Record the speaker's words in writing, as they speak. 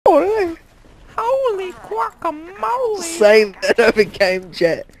guacamole! Holy guacamole! Saying that over game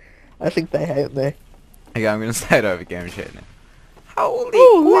chat. I think they hate me. Okay, I'm gonna say it over game chat now. Holy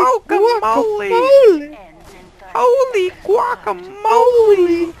guacamole! guacamole! Holy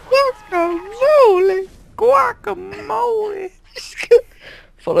guacamole! Guacamole! Guacamole!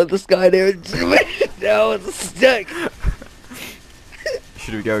 Follow this guy there and now it's a stick.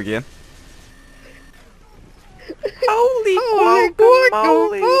 Should we go again? Holy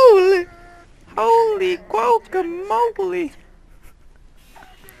guacamole! Holy guacamole!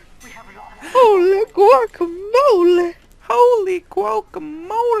 Holy guacamole! Holy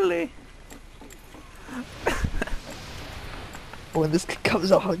guacamole! When this kid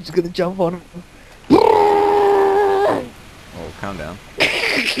comes up, I'm just gonna jump on him. Oh, calm down.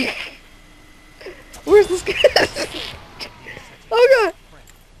 Where's this guy? Oh god!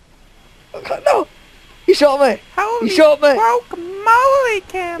 Oh god, no! He shot me! Holy He shot me! guacamole,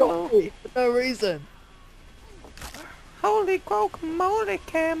 Campbell! Shot me for no reason. Holy guacamole,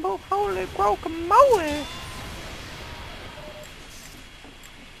 Campbell! Holy guacamole!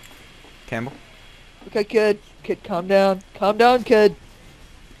 Campbell? Okay, kid. Kid, calm down. Calm down, kid.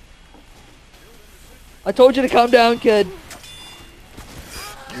 I told you to calm down, kid.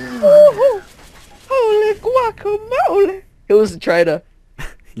 Oh, holy guacamole! He was a traitor.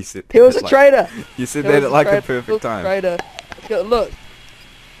 You said He was a like- traitor. You said He that was at a like a traitor. He perfect was a time. Traitor. Okay, look.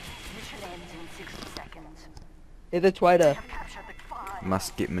 Mission ends in 60 seconds. He's a traitor. Have captured the 5,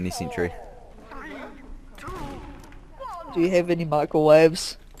 Must get mini sentry. 3, 2, 1. Do you have any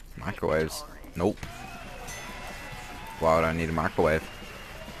microwaves? Microwaves. Nope. Why would I need a microwave?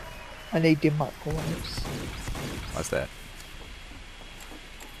 I need your microwaves. Why's that?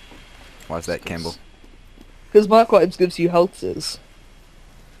 Why's that, Campbell? Because microwaves gives you healths.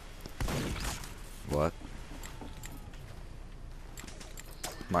 What?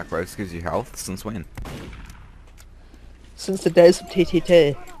 Microwaves gives you health? Since when? Since the days of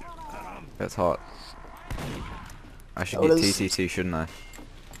TTT. That's hot. I should Oh, get that's- TTT, shouldn't I?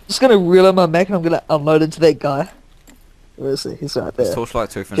 Just gonna reload my Mac and I'm gonna unload into that guy. Where is he? He's right Is there. Torchlight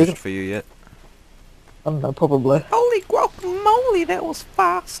 2 finished for you yet? I don't know, probably. Holy guacamole, that was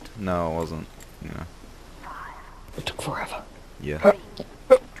fast! No, it wasn't. No. It took forever. Yeah.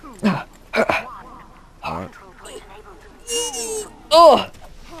 Alright. Oh!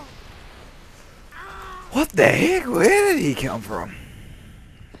 What the heck? Where did he come from?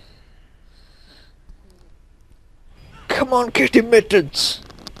 Come on, kitty mittens!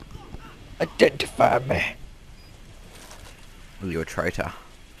 Identify me. You're a traitor.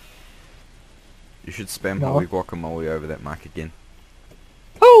 You should spam No. holy guacamole over that mic again.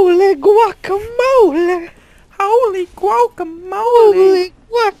 Holy guacamole! Holy guacamole! Holy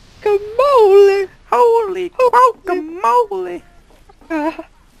guacamole! Holy guacamole!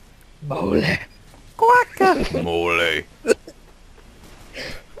 Mole. Guacamole!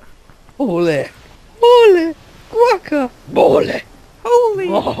 Holy. Holy. Guacamole. Holy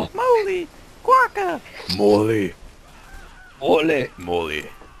Oh. moly! Guaca! Molly. Mole. Molly.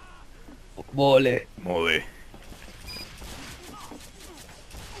 Mole. Molly.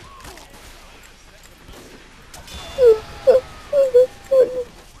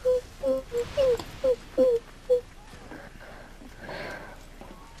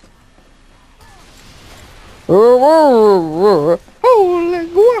 Holy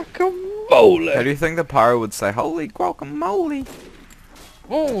guacamole! How do you think the pyro would say holy Guacamole!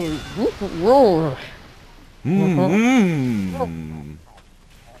 Holy. Mmm.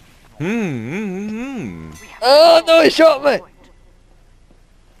 Mmm. Oh no, he shot me!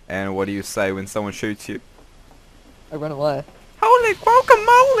 And what do you say when someone shoots you? I ran away. Holy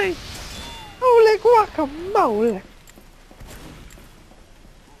guacamole! Holy guacamole!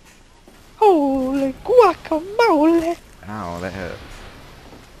 Holy guacamole! Ow, that hurt.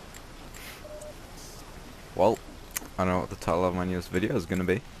 Well, I don't know what the title of my newest video is gonna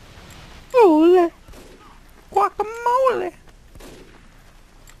be. Holy. Guacamole!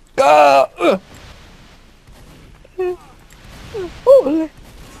 Ah! Holy.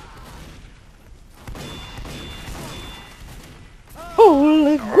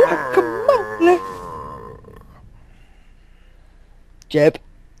 Holy guacamole! Jab.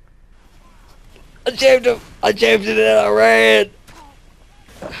 I jabbed him! I jabbed it and I ran!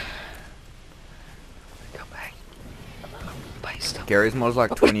 Come back. Based on Gary's mod is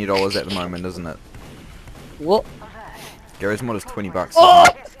like $20 at the moment, isn't it? what? Gary's mod is $20. Oh!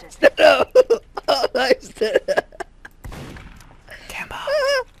 No! Oh, nice! Cambo.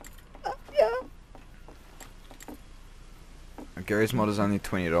 Yeah. Gary's mod is only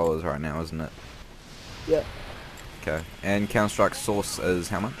 $20 right now, isn't it? Yeah. Okay. And Counter-Strike source is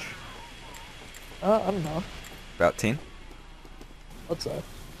how much? I don't know. About 10? What's that?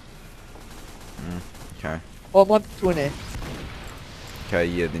 Okay. Oh, I'm on 20. Okay,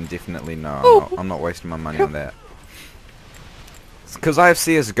 yeah, then definitely no. Oh. I'm not wasting my money on that. Because I have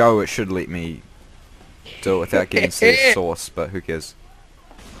CSGO, it should let me do it without getting CS source, but who cares?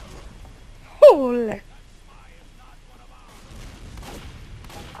 Holy. Alert.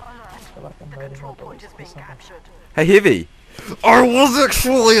 feel like I'm The loading control up point is or being something. captured. Hey, Heavy! I was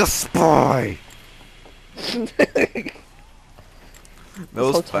actually a spy! That This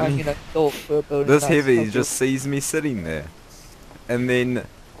was whole time, funny. you know, thought we were building This nice Heavy houses. just sees me sitting there. And then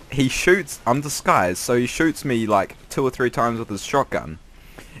he shoots, I'm disguised, so he shoots me like 2 or 3 times with his shotgun.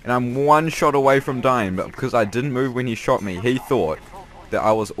 And I'm 1 shot away from dying, but because I didn't move when he shot me, he thought that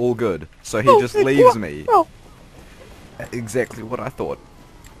I was all good. So he just leaves me. Oh, Exactly what I thought.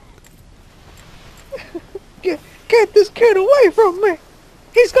 get this kid away from me!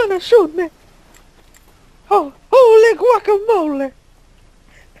 He's gonna shoot me! Oh, holy guacamole!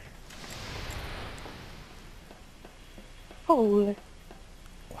 Holy,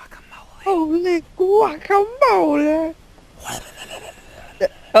 Guacamole. holy guacamole!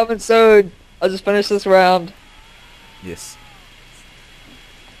 Coming soon! I'll just finish this round. Yes.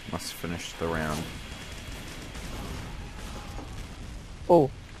 Must finish the round. Oh,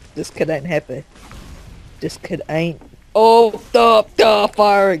 this kid ain't happy. This kid ain't. Oh, stop,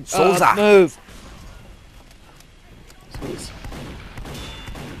 firing! Souza. Move!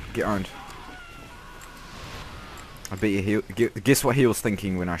 Get owned. I bet you guess what he was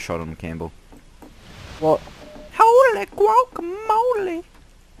thinking when I shot him, Campbell. What? Holy guacamole!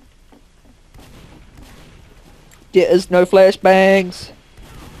 There is no flashbangs.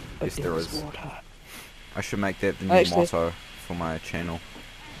 Yes, there is. Water. I should make that the new Actually- motto for my channel.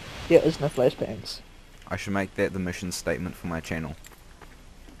 There is no flashbangs. I should make that the mission statement for my channel.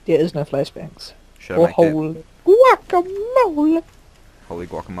 There is no flashbangs. Should I Or make that holy guacamole! holy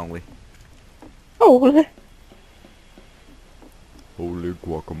guacamole? Holy. Holy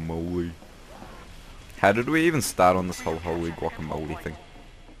guacamole. How did we even start on this whole holy guacamole thing?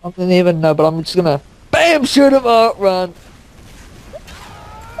 I don't even know, but I'm just gonna BAM! Shoot him out, run!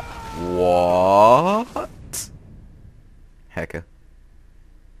 What? Hacker.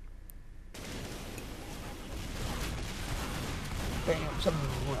 BAM! Some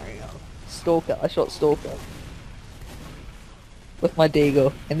Stalker. I shot Stalker. With my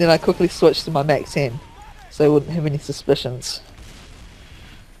Deagle. And then I quickly switched to my Max 10. So I wouldn't have any suspicions.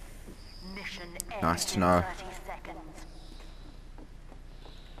 Mission Nice to ends in know. 30 seconds.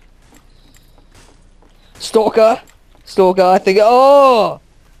 Stalker! Stalker, I think. Oh!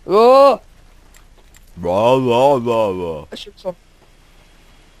 Oh! Rah, rah, rah, rah. I shoot some.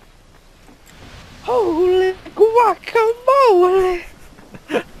 Holy guacamole!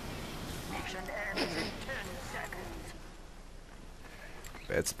 Mission ends in 10 seconds.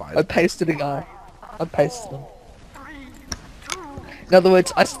 Bad spies. I pasted a guy. I pasted him. 3, 2, In other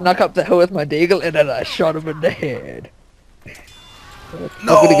words, I snuck up the hill with my Deagle and then I shot him in the head.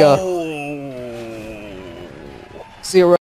 No! I'm gonna go. See you around.